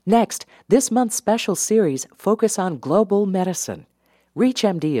Next, this month's special series, Focus on Global Medicine.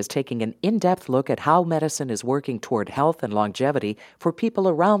 ReachMD is taking an in-depth look at how medicine is working toward health and longevity for people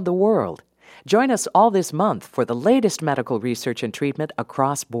around the world. Join us all this month for the latest medical research and treatment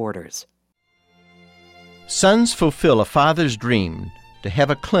across borders. Sons fulfill a father's dream to have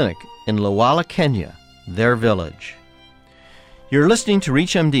a clinic in Luala, Kenya, their village. You're listening to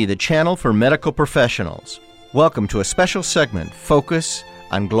ReachMD, the channel for medical professionals. Welcome to a special segment, Focus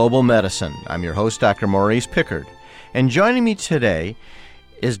on Global Medicine. I'm your host, Dr. Maurice Pickard. And joining me today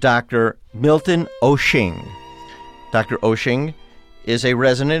is Dr. Milton Oshing. Dr. Oshing is a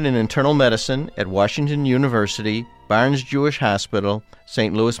resident in internal medicine at Washington University, Barnes Jewish Hospital,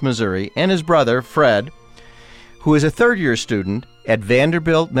 St. Louis, Missouri, and his brother, Fred, who is a third-year student at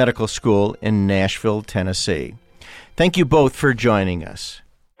Vanderbilt Medical School in Nashville, Tennessee. Thank you both for joining us.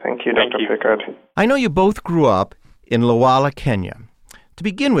 Thank you, Dr. Pickard. I know you both grew up in Luala, Kenya. To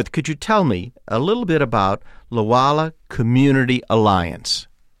begin with, could you tell me a little bit about Luala Community Alliance?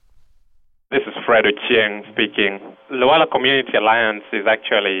 This is Fred Ochieng speaking. Luala Community Alliance is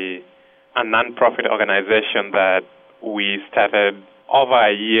actually a non-profit organization that we started over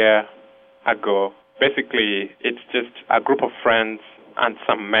a year ago. Basically, it's just a group of friends and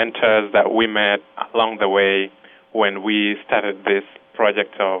some mentors that we met along the way when we started this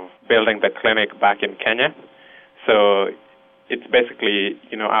project of building the clinic back in Kenya. So it's basically,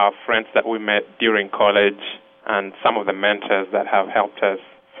 our friends that we met during college and some of the mentors that have helped us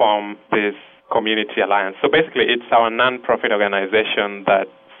form this community alliance. So basically, it's our non-profit organization that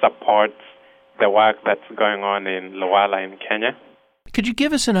supports the work that's going on in Luala in Kenya. Could you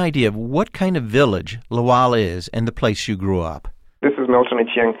give us an idea of what kind of village Luala is and the place you grew up? This is Milton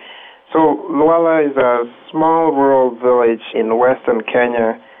Ochieng. So Luala is a small rural village in western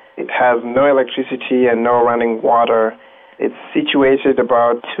Kenya. It has no electricity and no running water. It's situated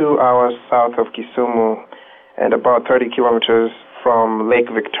about 2 hours south of Kisumu and about 30 kilometers from Lake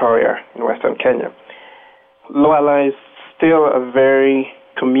Victoria in western Kenya. Luala is still a very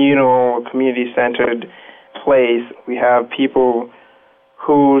communal, community-centered place. We have people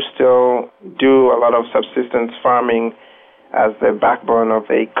who still do a lot of subsistence farming as the backbone of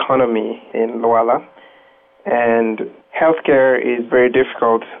the economy in Luala. And healthcare is very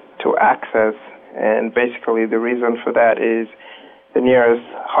difficult to access, and basically the reason for that is the nearest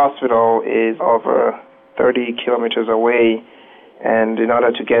hospital is over 30 kilometers away, and in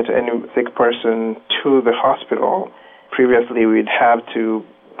order to get any sick person to the hospital, previously we'd have to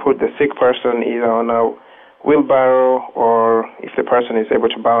put the sick person either on a wheelbarrow, or if the person is able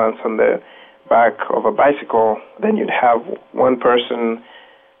to balance on the back of a bicycle, then you'd have one person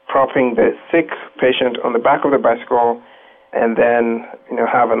propping the sick patient on the back of the bicycle, and then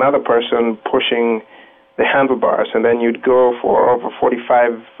have another person pushing the handlebars, and then you'd go for over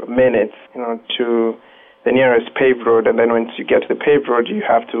 45 minutes to the nearest paved road, and then once you get to the paved road, you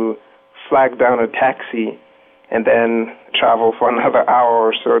have to flag down a taxi and then travel for another hour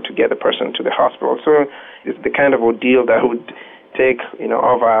or so to get the person to the hospital. So it's the kind of ordeal that would take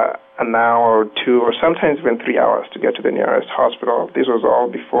over an hour or two, or sometimes even 3 hours to get to the nearest hospital. This was all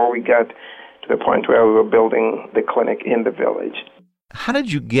before we got to the point where we were building the clinic in the village. How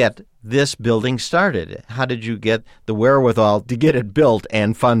did you get this building started? How did you get the wherewithal to get it built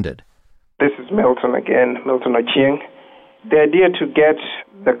and funded? This is Milton again, Milton Ochieng. The idea to get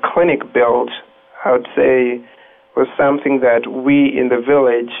the clinic built, I would say, was something that we in the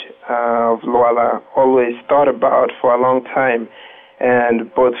village of Luala always thought about for a long time.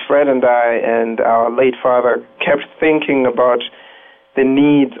 And both Fred and I and our late father kept thinking about the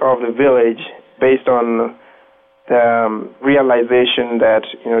needs of the village based on the realization that,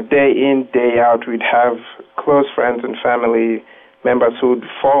 day in, day out, we'd have close friends and family members who'd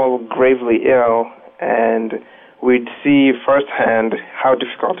fall gravely ill, and we'd see firsthand how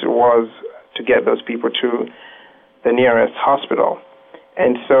difficult it was to get those people to the nearest hospital.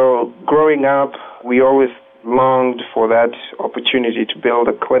 And so growing up, we always longed for that opportunity to build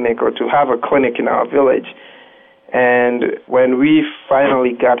a clinic or to have a clinic in our village. And when we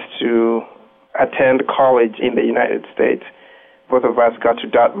finally got to attend college in the United States, both of us got to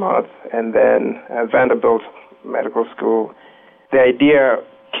Dartmouth and then Vanderbilt Medical School. The idea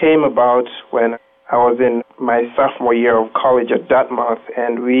came about when I was in my sophomore year of college at Dartmouth,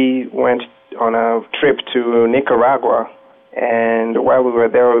 and we went on a trip to Nicaragua. And while we were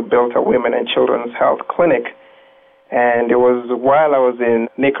there, we built a women and children's health clinic. And it was while I was in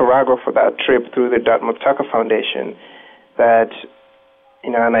Nicaragua for that trip through the Dartmouth Tucker Foundation that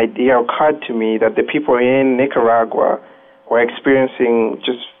an idea occurred to me that the people in Nicaragua were experiencing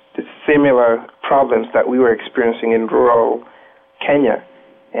just the similar problems that we were experiencing in rural Kenya.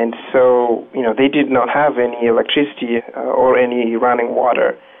 And so, they did not have any electricity or any running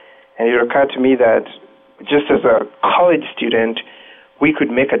water. And it occurred to me that just as a college student, we could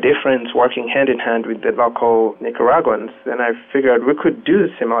make a difference working hand in hand with the local Nicaraguans. Then I figured we could do a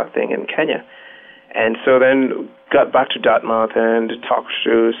similar thing in Kenya. And so then got back to Dartmouth and talked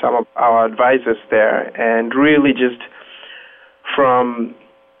to some of our advisors there, and really just from,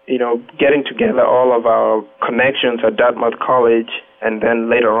 getting together all of our connections at Dartmouth College and then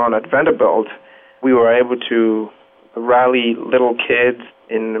later on at Vanderbilt, we were able to rally little kids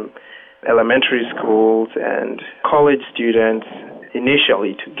in elementary schools and college students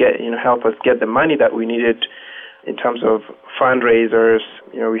initially to get, help us get the money that we needed in terms of fundraisers.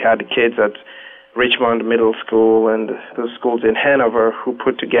 We had kids at Richmond Middle School and those schools in Hanover who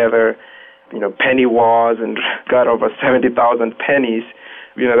put together, penny wars and got over 70,000 pennies.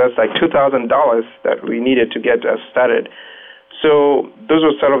 That's like $2,000 that we needed to get us started. So those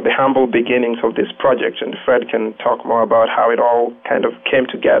were sort of the humble beginnings of this project, and Fred can talk more about how it all kind of came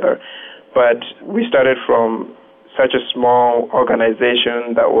together. But we started from such a small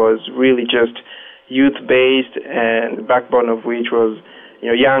organization that was really just youth-based, and the backbone of which was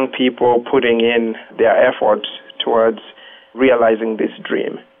young people putting in their efforts towards realizing this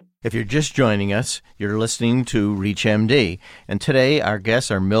dream. If you're just joining us, you're listening to ReachMD, and today our guests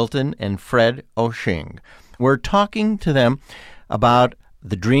are Milton and Fred Oshing. We're talking to them about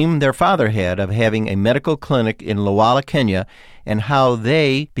the dream their father had of having a medical clinic in Luala, Kenya, and how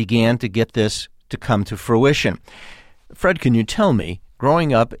they began to get this to come to fruition. Fred, can you tell me,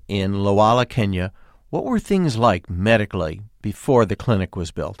 growing up in Luala, Kenya, what were things like medically before the clinic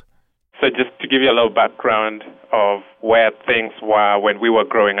was built? So just to give you a little background of where things were when we were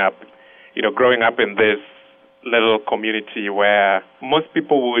growing up, growing up in this little community where most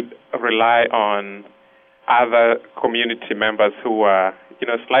people would rely on other community members who were,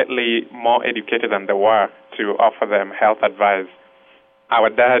 slightly more educated than they were to offer them health advice. Our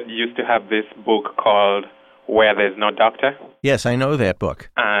dad used to have this book called Where There's No Doctor. Yes, I know that book.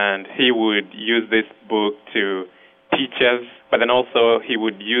 And he would use this book to teach us, but then also he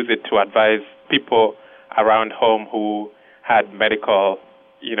would use it to advise people around home who had medical,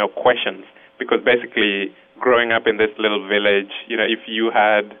 questions. Because basically, growing up in this little village, if you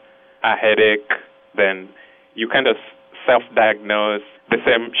had a headache, then you kind of self-diagnose. The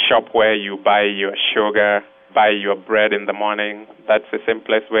same shop where you buy your sugar, buy your bread in the morning, that's the same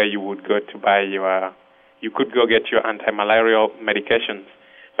place where you would go to buy you could go get your anti-malarial medications.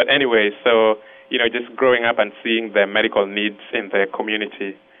 But anyway, so, just growing up and seeing the medical needs in the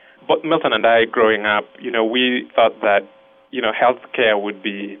community. Both Milton and I, growing up, we thought that, healthcare would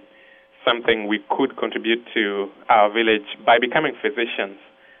be something we could contribute to our village by becoming physicians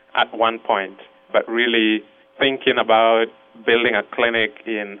at one point. But really thinking about building a clinic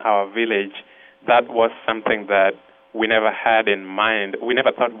in our village, that was something that we never had in mind. We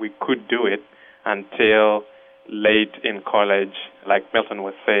never thought we could do it until late in college, like Milton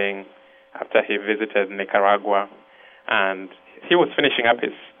was saying, after he visited Nicaragua. And he was finishing up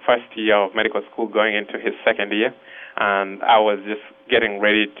his first year of medical school, going into his second year. And I was just getting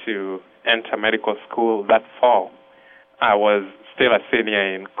ready to enter medical school that fall. I was still a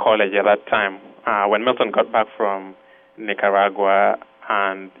senior in college at that time. When Milton got back from Nicaragua,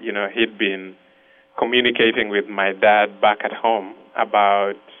 and, he'd been communicating with my dad back at home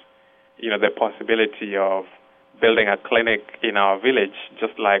about, the possibility of building a clinic in our village,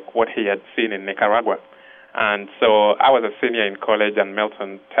 just like what he had seen in Nicaragua. And so I was a senior in college, and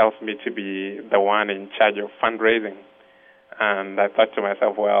Milton tells me to be the one in charge of fundraising. And I thought to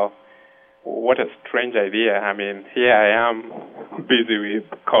myself, well, what a strange idea. I mean, here I am, busy with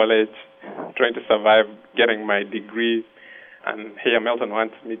college, trying to survive, getting my degree, and here Milton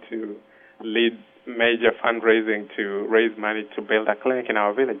wants me to lead major fundraising to raise money to build a clinic in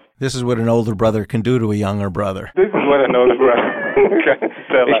our village. This is what an older brother can do to a younger brother. This is what an older brother can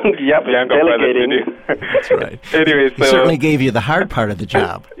tell a younger brother to do. That's right. Anyway, he certainly gave you the hard part of the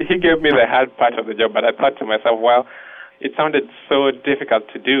job. He gave me the hard part of the job, but I thought to myself, well, it sounded so difficult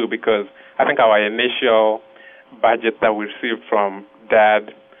to do because I think our initial budget that we received from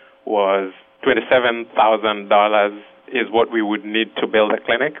Dad was $27,000 is what we would need to build a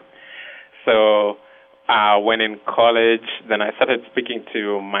clinic. So when in college, then I started speaking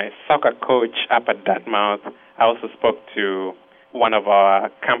to my soccer coach up at Dartmouth. I also spoke to one of our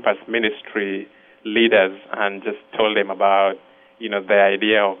campus ministry leaders and just told him about, the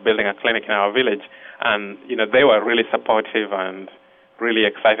idea of building a clinic in our village. And, they were really supportive and really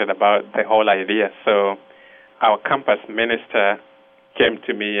excited about the whole idea. So our campus minister came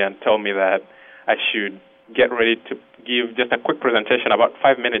to me and told me that I should get ready to give just a quick presentation, about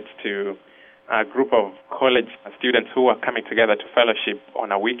 5 minutes, to a group of college students who were coming together to fellowship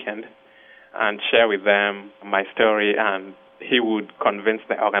on a weekend, and share with them my story, and he would convince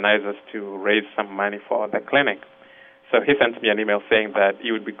the organizers to raise some money for the clinic. So he sent me an email saying that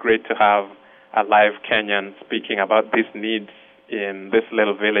it would be great to have a live Kenyan speaking about these needs in this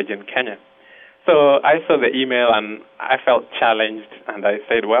little village in Kenya. So I saw the email and I felt challenged, and I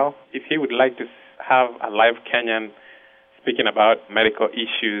said, well, if he would like to have a live Kenyan speaking about medical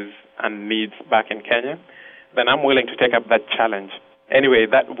issues and needs back in Kenya, then I'm willing to take up that challenge. Anyway,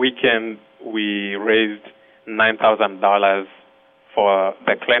 that weekend we raised $9,000 for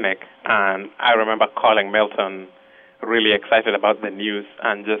the clinic, and I remember calling Milton really excited about the news,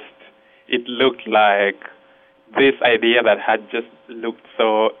 and just it looked like this idea that had just looked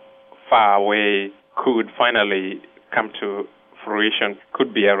so far away could finally come to fruition,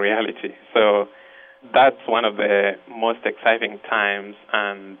 could be a reality. So that's one of the most exciting times,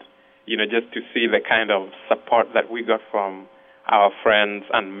 and just to see the kind of support that we got from our friends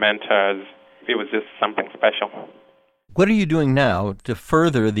and mentors, it was just something special. What are you doing now to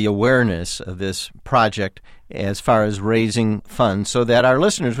further the awareness of this project as far as raising funds so that our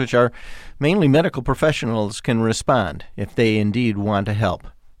listeners, which are mainly medical professionals, can respond if they indeed want to help?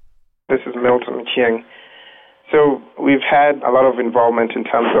 This is Milton Chiang. So we've had a lot of involvement in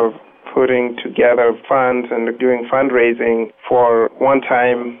terms of putting together funds and doing fundraising for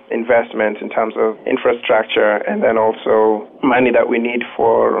one-time investment in terms of infrastructure, and then also money that we need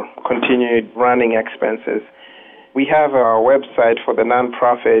for continued running expenses. We have a website for the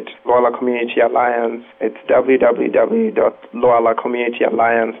nonprofit Loala Community Alliance. It's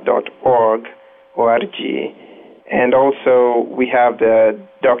www.loalacommunityalliance.org. And also we have the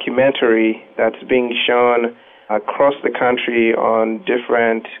documentary that's being shown across the country on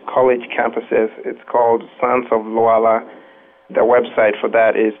different college campuses. It's called Sons of Loala. The website for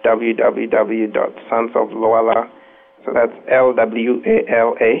that is www.sonsofloala. So that's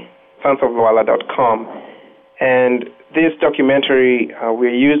LWALA, sonsofloala.com. And this documentary,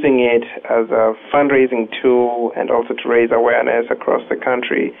 we're using it as a fundraising tool and also to raise awareness across the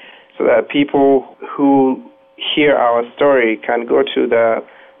country so that people who hear our story can go to the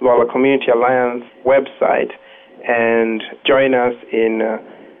Loala Community Alliance website and join us in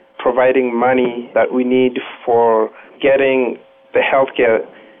providing money that we need for getting the healthcare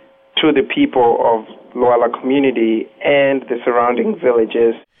to the people of Loala community and the surrounding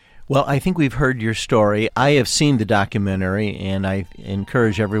villages. Well, I think we've heard your story. I have seen the documentary, and I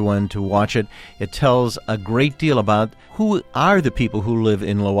encourage everyone to watch it. It tells a great deal about who are the people who live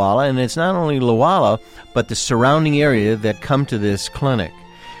in Loala, and it's not only Loala, but the surrounding area that come to this clinic.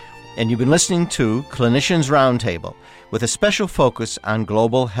 And you've been listening to Clinicians Roundtable with a special focus on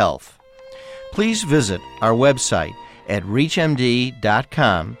global health. Please visit our website at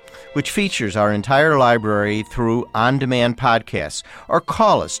reachmd.com, which features our entire library through on-demand podcasts, or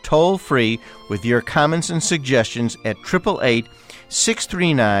call us toll-free with your comments and suggestions at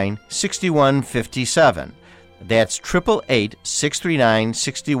 888-639-6157. That's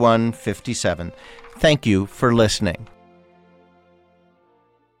 888-639-6157. Thank you for listening.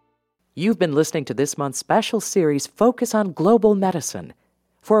 You've been listening to this month's special series, Focus on Global Medicine.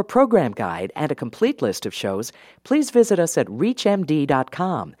 For a program guide and a complete list of shows, please visit us at reachmd.com.